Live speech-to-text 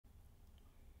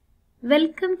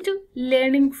Welcome to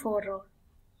Learning for All.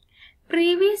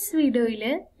 Previous videoയിൽ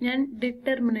ഞാൻ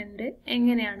determinant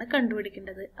എങ്ങനെയാണ്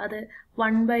കണ്ടുപിടിക്കേണ്ടത് അത്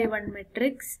 1/1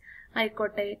 മെട്രിക്സ്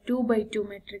ആയിക്കോട്ടെ 2/2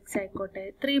 മെട്രിക്സ് ആയിക്കോട്ടെ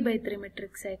 3/3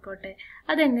 മെട്രിക്സ് ആയിക്കോട്ടെ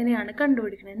അതെങ്ങനെയാണ്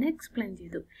കണ്ടുപിടിക്കണമെന്ന് എക്സ്പ്ലെയിൻ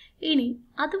ചെയ്തു. ഇനി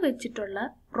അത് വെച്ചിട്ടുള്ള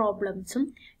പ്രോബ്ലംസും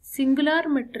സിംഗുലാർ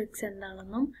മെട്രിക്സ്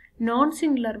എന്താണെന്നും നോൺ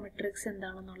സിംഗുലാർ മെട്രിക്സ്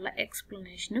എന്താണെന്നുള്ള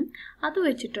എക്സ്പ്ലനേഷനും അത്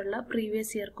വെച്ചിട്ടുള്ള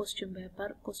പ്രീവിയസ് ഇയർ ക്വസ്റ്റ്യൻ പേപ്പർ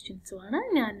ക്വസ്റ്റ്യൻസുമാണ്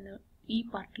ഞാൻ ഈ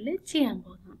പാർട്ടിൽ ചെയ്യാൻ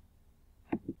പോകുന്നത്.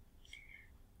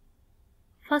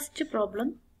 First problem,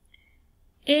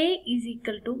 A is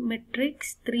equal to matrix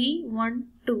 3 1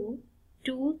 2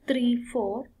 2 3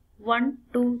 4 1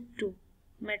 2 2.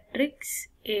 Matrix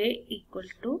A equal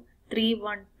to 3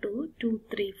 1 2 2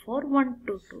 3 4 1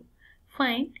 2 2.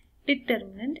 Find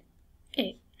determinant A.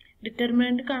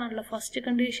 Determinant കാണാനുള്ള first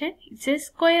condition it's a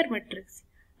square matrix.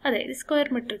 അതെ ഇത്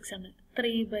square matrix ആണ്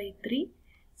 3/3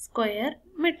 square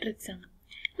matrix ആണ്.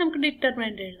 നമുക്ക്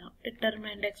determinant എഴുതാം.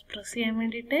 Determinant എക്സ്പ്രസ് ചെയ്യാൻ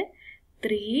വേണ്ടിയിട്ട്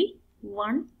 3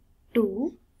 1 2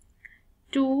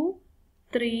 2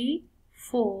 3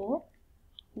 4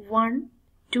 1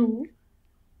 2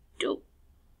 2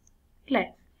 അല്ലേ?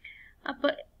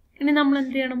 അപ്പോൾ ഇനി നമ്മൾ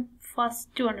എന്ത് ചെയ്യണം?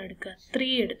 ഫസ്റ്റ് വൺ എടുക്കുക. 3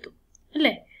 എടുത്തു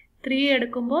അല്ലേ? 3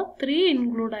 എടുക്കുമ്പോൾ 3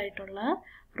 ഇൻക്ലൂഡ് ആയിട്ടുള്ള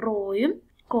റോയും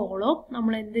കോളവും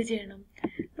നമ്മൾ എന്ത് ചെയ്യണം?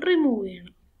 റിമൂവ്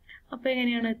ചെയ്യണം. അപ്പോൾ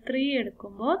എങ്ങനെയാണ്? 3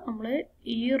 എടുക്കുമ്പോൾ നമ്മൾ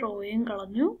ഈ റോയും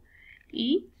കളഞ്ഞു ഈ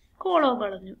കോളോ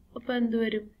കളഞ്ഞു. അപ്പോൾ എന്ത്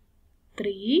വരും?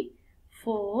 3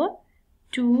 4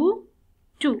 2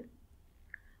 2.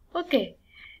 ഓക്കെ,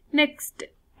 നെക്സ്റ്റ്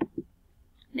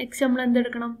നമ്മൾ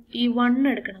എന്തെടുക്കണം? ഈ 1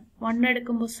 എടുക്കണം. 1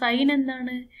 എടുക്കുമ്പോൾ സൈൻ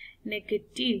എന്താണ്?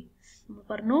 നെഗറ്റീവ്. നമ്മൾ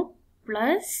പറഞ്ഞു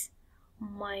plus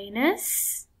minus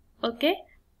okay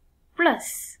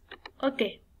plus okay.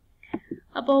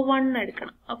 അപ്പോൾ 1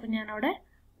 എടുക്കണം. അപ്പോൾ ഞാൻ അവിടെ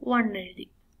 1 എഴുതി.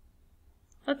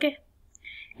 ഓക്കെ,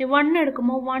 ഈ 1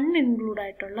 എടുക്കുമ്പോൾ 1 ഇൻക്ലൂഡ്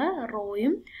ആയിട്ടുള്ള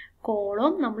റോയും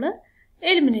കോളും നമ്മൾ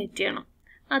എലിമിനേറ്റ് ചെയ്യണം.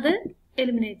 അത്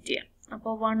എലിമിനേറ്റ് ചെയ്യാം.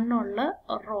 അപ്പോൾ 1 ഉള്ള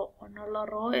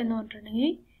റോ എന്ന്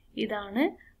പറഞ്ഞിട്ടുണ്ടെങ്കിൽ ഇതാണ്,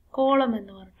 കോളം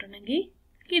എന്ന് പറഞ്ഞിട്ടുണ്ടെങ്കിൽ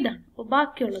ഇതാണ്. അപ്പോൾ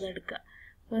ബാക്കിയുള്ളത് എടുക്കുക.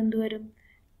 അപ്പോൾ എന്ത് വരും?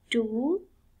 2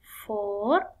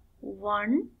 4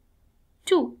 1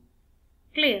 2.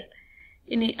 ക്ലിയർ?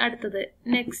 ഇനി അടുത്തത്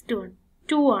നെക്സ്റ്റ് വൺ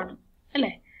 2 ആണ്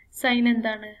അല്ലേ? സൈൻ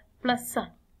എന്താണ്? പ്ലസ്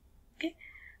ആണ്. ഓക്കെ,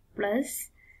 പ്ലസ്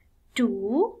 2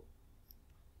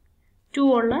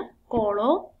 ഉള്ള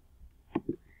കോളോ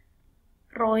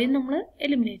റോയും നമ്മൾ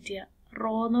എലിമിനേറ്റ് ചെയ്യുക.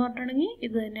 റോ എന്ന് പറഞ്ഞിട്ടുണ്ടെങ്കിൽ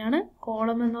ഇത് തന്നെയാണ്,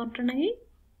 കോളം എന്ന് പറഞ്ഞിട്ടുണ്ടെങ്കിൽ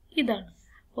ഇതാണ്.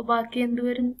 അപ്പോൾ ബാക്കി എന്ത്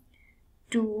വരും?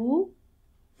 2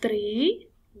 3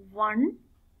 1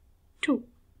 2.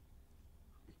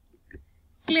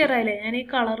 ക്ലിയർ ആയില്ലേ? ഞാൻ ഈ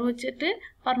കളർ വെച്ചിട്ട്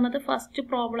പറഞ്ഞത് ഫസ്റ്റ്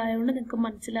പ്രോബ്ലം ആയതുകൊണ്ട് നിങ്ങൾക്ക്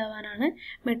മനസ്സിലാവാനാണ്.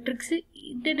 മെട്രിക്സ്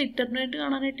ഇതിൻ്റെ ഡിറ്റർമിനന്റ്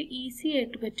കാണാനായിട്ട് ഈസി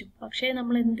ആയിട്ട് പറ്റും. പക്ഷേ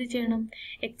നമ്മൾ എന്ത് ചെയ്യണം?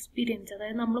 എക്സ്പീരിയൻസ്,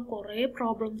 അതായത് നമ്മൾ കുറേ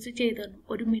പ്രോബ്ലംസ് ചെയ്ത് തരണം.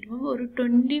 ഒരു മിനിമം ഒരു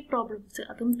 20 പ്രോബ്ലംസ്,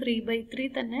 അതും 3/3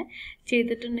 തന്നെ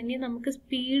ചെയ്തിട്ടുണ്ടെങ്കിൽ നമുക്ക്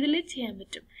സ്പീഡിൽ ചെയ്യാൻ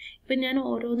പറ്റും. ഇപ്പം ഞാൻ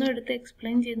ഓരോന്നും എടുത്ത്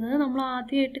എക്സ്പ്ലെയിൻ ചെയ്യുന്നത് നമ്മൾ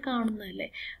ആദ്യമായിട്ട് കാണുന്നതല്ലേ,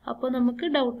 അപ്പോൾ നമുക്ക്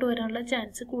ഡൗട്ട് വരാനുള്ള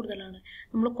ചാൻസ് കൂടുതലാണ്.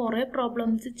 നമ്മൾ കുറേ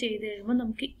പ്രോബ്ലംസ് ചെയ്ത് കഴിയുമ്പോൾ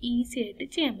നമുക്ക് ഈസി ആയിട്ട്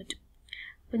ചെയ്യാൻ പറ്റും.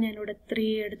 അപ്പോൾ ഞാനിവിടെ 3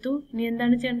 എടുത്തു. ഇനി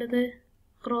എന്താണ് ചെയ്യേണ്ടത്?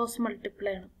 ക്രോസ്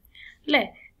മൾട്ടിപ്ലൈ ആണ് അല്ലേ?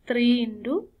 3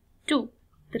 × 2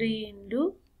 3 ×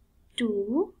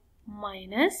 2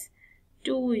 minus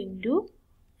 2 ×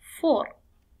 4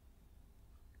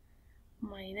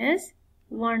 minus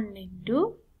 1 ×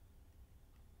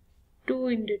 2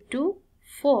 × 2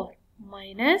 4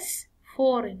 minus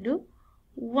 4 ×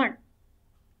 1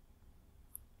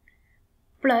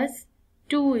 plus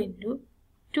 2 ×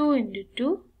 2 × 2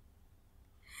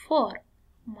 4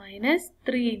 minus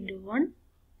 3 × 1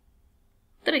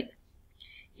 3.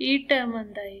 ഈ ടേം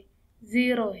എന്തായി?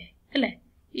 0 ആയി അല്ലേ?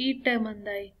 ഈ ടേം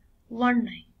എന്തായി? 1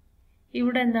 ആയി.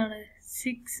 ഇവിടെ എന്താണ്?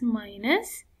 6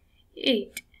 മൈനസ്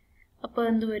 8. അപ്പോൾ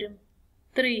എന്ത് വരും?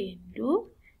 3 ×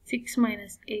 6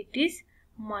 മൈനസ് 8 ഈസ്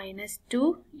മൈനസ് 2.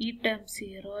 ഈ ടേം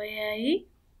 0 ആയി.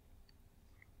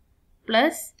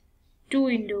 Plus 2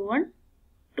 × 1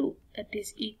 2. That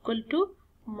is equal to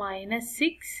minus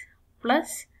 6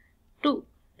 plus 2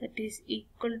 that is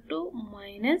equal to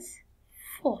minus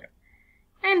 4.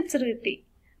 Answer കിട്ടി.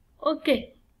 ഓക്കെ,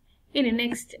 ഇനി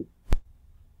നെക്സ്റ്റ്.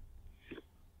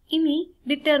 ഇനി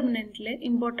ഡിറ്റർമിനന്റിൽ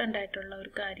ഇമ്പോർട്ടൻ്റ് ആയിട്ടുള്ള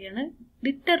ഒരു കാര്യമാണ്,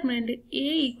 ഡിറ്റർമിനന്റ്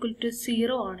A =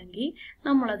 0 ആണെങ്കിൽ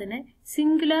നമ്മളതിനെ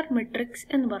സിംഗുലാർ മെട്രിക്സ്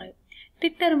എന്ന് പറയും.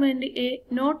 ഡിറ്റർമിനന്റ് A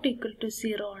 ≠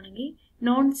 0 ആണെങ്കിൽ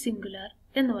നോൺ സിംഗുലാർ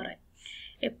എന്ന് പറയും.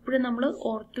 എപ്പോഴും നമ്മൾ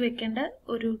ഓർത്ത് വെക്കേണ്ട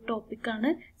ഒരു ടോപ്പിക്കാണ്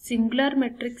സിംഗുലാർ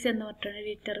മെട്രിക്സ് എന്ന് പറഞ്ഞിട്ടുണ്ടെങ്കിൽ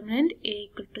determinant A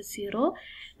 = 0,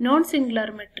 non singular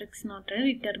matrix എന്ന് പറഞ്ഞിട്ടുണ്ടെങ്കിൽ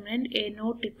ഡിറ്റർമിനന്റ് A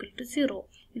 ≠ 0.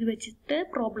 ഇത് വെച്ചിട്ട്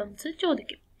പ്രോബ്ലംസ്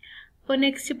ചോദിക്കും. അപ്പോൾ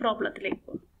നെക്സ്റ്റ് പ്രോബ്ലത്തിലേക്ക്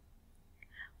പോകും.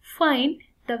 Find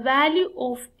the value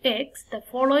of x. The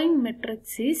following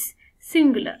matrix is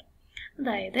singular.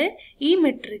 അതായത് ഈ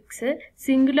മെട്രിക്സ്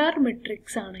സിംഗുലാർ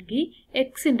മെട്രിക്സ് ആണെങ്കിൽ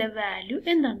എക്സിന്റെ വാല്യൂ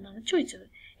എന്താണെന്നാണ് ചോദിച്ചത്.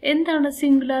 എന്താണ്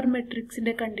സിംഗുലാർ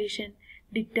മെട്രിക്സിന്റെ condition?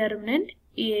 Determinant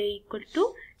A equal to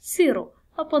 0.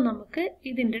 അപ്പോൾ നമുക്ക്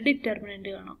ഇതിന്റെ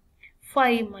ഡിറ്റർമിനന്റ് കാണാം.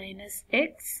 5 മൈനസ്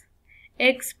എക്സ്,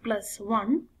 എക്സ് പ്ലസ്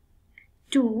 1,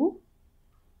 2,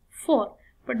 4.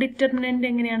 അപ്പോൾ ഡിറ്റർമിനന്റ്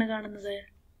എങ്ങനെയാണ് കാണുന്നത്?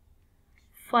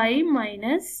 5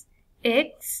 minus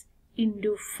X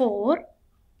into 4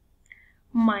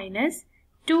 minus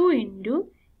 2 into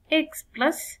x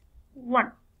plus 1.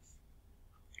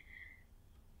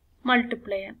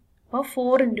 Multiply.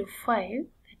 4 into 5,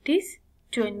 that is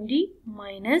 20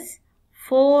 minus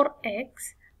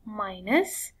 4x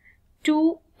minus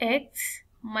 2x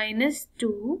minus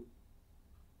 2.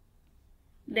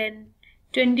 Then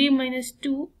 20 minus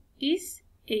 2 is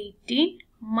 18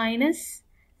 minus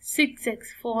 6x,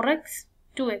 4x,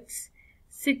 2x,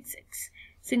 6x.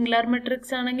 Singular matrix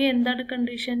ആണെങ്കിൽ എന്താണ്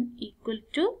condition? Equal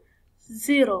to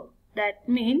 0. That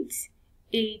means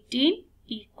 18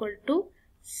 equal to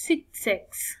 6x.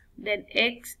 Then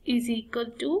x is equal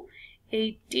to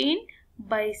 18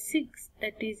 by 6.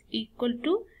 That is equal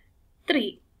to 3.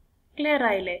 Clear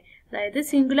ആയില്ലേ? അതായത്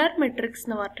singular matrix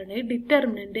എന്ന് പറഞ്ഞിട്ടുണ്ടെങ്കിൽ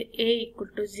determinant A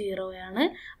equal to 0 ആണ്.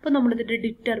 അപ്പോൾ നമ്മളിതിന്റെ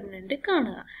determinant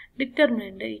കാണുക.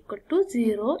 Determinant equal to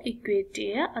 0 equate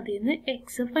ചെയ്യുക. അതിൽ നിന്ന്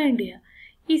എക്സ് ഫൈൻഡ് ചെയ്യുക.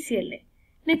 ഈസി അല്ലേ?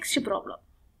 Next problem.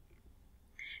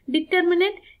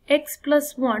 Determinant x plus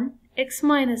 1, x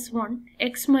minus 1,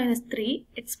 x minus 3,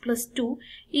 x plus 2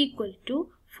 equal to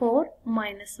 4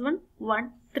 minus 1, 1,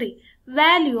 3.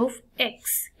 Value of x.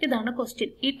 ഇതാണ്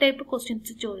ക്വസ്റ്റ്യൻ. ഈ ടൈപ്പ്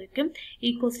ക്വസ്റ്റ്യൻസ് ചോദിക്കും.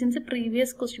 ഈ questions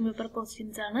previous question paper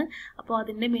questions ആണ്. അപ്പോൾ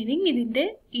അതിൻ്റെ മീനിങ് ഇതിൻ്റെ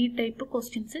ഈ ടൈപ്പ്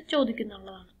ക്വസ്റ്റ്യൻസ്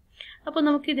ചോദിക്കുന്നുള്ളതാണ്. അപ്പോൾ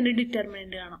നമുക്ക് ഇതിൻ്റെ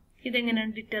ഡിറ്റർമിനന്റ് കാണാം.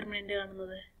 ഇതെങ്ങനെയാണ് ഡിറ്റർമിനന്റ്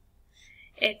കാണുന്നത്?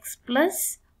 x plus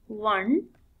 1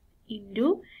 into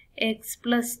x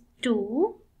plus 2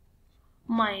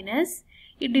 minus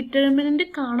ഈ ഡിറ്റർമിനന്റ്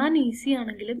കാണാൻ ഈസി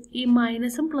ആണെങ്കിലും ഈ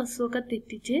മൈനസും പ്ലസും ഒക്കെ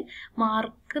തെറ്റിച്ച്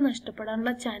മാർക്ക്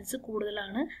നഷ്ടപ്പെടാനുള്ള ചാൻസ്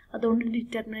കൂടുതലാണ്. അതുകൊണ്ട്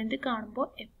ഡിറ്റർമിനന്റ് കാണുമ്പോൾ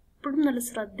എപ്പോഴും നല്ല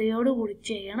ശ്രദ്ധയോടുകൂടി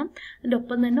ചെയ്യണം. അതിൻ്റെ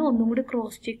ഒപ്പം തന്നെ ഒന്നും കൂടി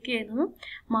ക്രോസ് ചെക്ക് ചെയ്യുന്നതും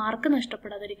മാർക്ക്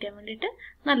നഷ്ടപ്പെടാതിരിക്കാൻ വേണ്ടിയിട്ട്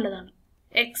നല്ലതാണ്.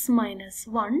 X minus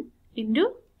 1 into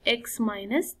X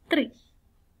minus 3.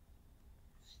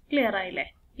 Clear ആയില്ലേ?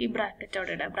 ഈ ബ്രാക്കറ്റ്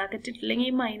അവിടെ ഇടാം. ബ്രാക്കറ്റ് ഇട്ടില്ലെങ്കിൽ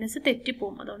ഈ മൈനസ്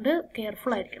തെറ്റിപ്പോവും. അതുകൊണ്ട്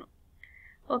കെയർഫുൾ ആയിരിക്കണം.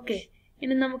 ഓക്കെ,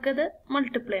 ഇനി നമുക്കത്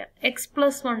മൾട്ടിപ്ലൈ ചെയ്യാം. X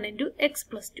plus 1 into X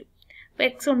plus 2. അപ്പോൾ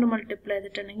എക്സ് കൊണ്ട് മൾട്ടിപ്ലൈ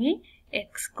ചെയ്തിട്ടുണ്ടെങ്കിൽ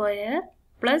X square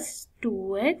plus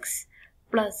 2x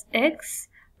plus X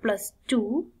plus 2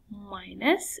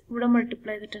 minus ഇവിടെ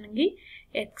മൾട്ടിപ്ലൈ ചെയ്തിട്ടുണ്ടെങ്കിൽ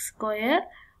X square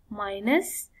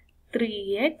minus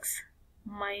 3x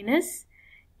minus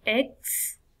X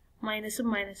മൈനസും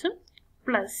മൈനസും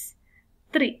plus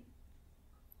 3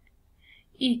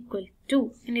 equal to.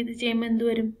 ഇനി ഇത് ചെയ്യുമ്പോൾ എന്ത്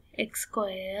വരും? X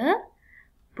square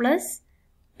plus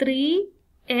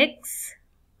 3x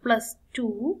plus 2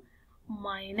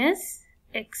 minus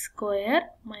X square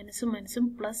മൈനസും മൈനസും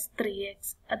plus 3x.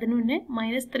 അതിന് മുന്നേ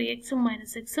മൈനസ് 3xും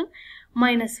മൈനസ് എക്സും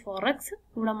മൈനസ് 4x.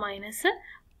 ഇവിടെ minus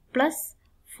plus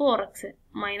 4x.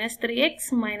 Minus 3x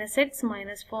minus X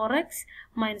minus 4x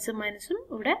മൈനസും മൈനസും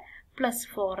ഇവിടെ പ്ലസ്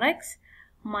 4x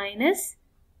മൈനസ്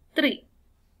 3.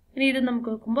 ഇനി ഇത് നമുക്ക്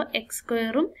നോക്കുമ്പോൾ എക്സ്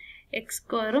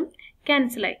സ്ക്വയറും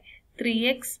ക്യാൻസലായി.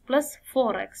 3x plus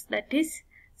 4x, that is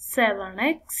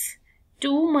 7x.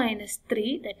 2 minus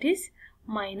 3, that is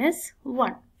minus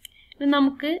 1. ഇനി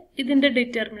നമുക്ക് ഇതിൻ്റെ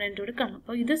ഡിറ്റർമിനൻ്റ് കൂടി കാണാം.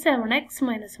 അപ്പോൾ ഇത് 7x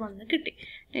minus 1 കിട്ടി.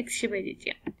 നെക്സ്റ്റ് പേജ്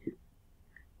ചെയ്യാം.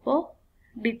 അപ്പോൾ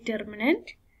ഡിറ്റർമിനൻ്റ്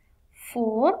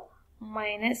 4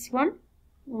 minus 1,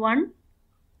 1,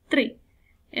 3.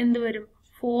 എന്ത് വരും?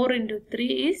 4 into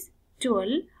 3 is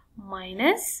 12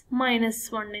 minus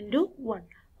 1 into 1.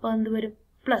 അപ്പോൾ എന്ത് വരും?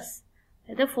 പ്ലസ്.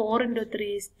 അതായത് 4 into 3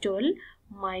 is 12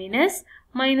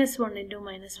 minus 1 into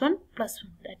minus 1 plus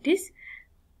 1. That is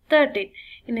 13.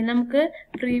 ഇനി നമുക്ക്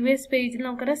പ്രീവിയസ് പേജിൽ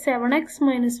നമുക്കറിയാം 7x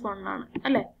minus 1 ആണ്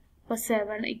അല്ലേ? അപ്പോൾ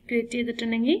 7 ഇക്വേറ്റ്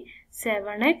ചെയ്തിട്ടുണ്ടെങ്കിൽ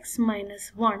 7x minus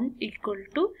 1 equal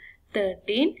to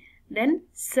 13. Then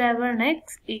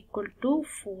 7x equal to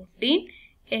 14.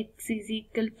 X is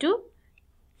equal to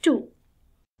 2.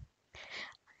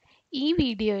 ഈ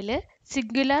വീഡിയോയിൽ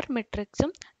സിംഗുലാർ മെട്രിക്സും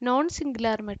നോൺ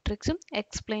സിംഗുലാർ മെട്രിക്സും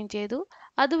എക്സ്പ്ലെയിൻ ചെയ്തു.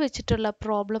 അത് വെച്ചിട്ടുള്ള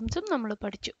പ്രോബ്ലംസും നമ്മൾ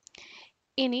പഠിച്ചു.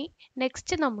 ഇനി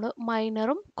നെക്സ്റ്റ് നമ്മൾ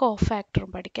മൈനറും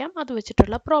കോഫാക്ടറും പഠിക്കാം. അത്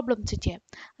വെച്ചിട്ടുള്ള പ്രോബ്ലംസ് ചെയ്യാം.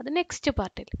 അത് നെക്സ്റ്റ്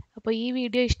പാർട്ടിൽ. അപ്പോൾ ഈ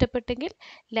വീഡിയോ ഇഷ്ടപ്പെട്ടെങ്കിൽ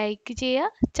ലൈക്ക്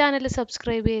ചെയ്യുക. ചാനൽ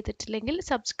സബ്സ്ക്രൈബ് ചെയ്തിട്ടില്ലെങ്കിൽ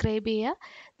സബ്സ്ക്രൈബ് ചെയ്യുക.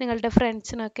 നിങ്ങളുടെ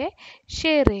ഫ്രണ്ട്സിനൊക്കെ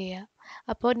ഷെയർ ചെയ്യുക.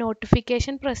 അപ്പോൾ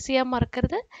നോട്ടിഫിക്കേഷൻ പ്രസ് ചെയ്യാൻ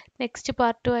മറക്കരുത്. നെക്സ്റ്റ്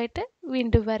പാർട്ടുമായിട്ട്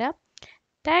വീണ്ടും വരാം.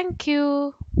 Thank you.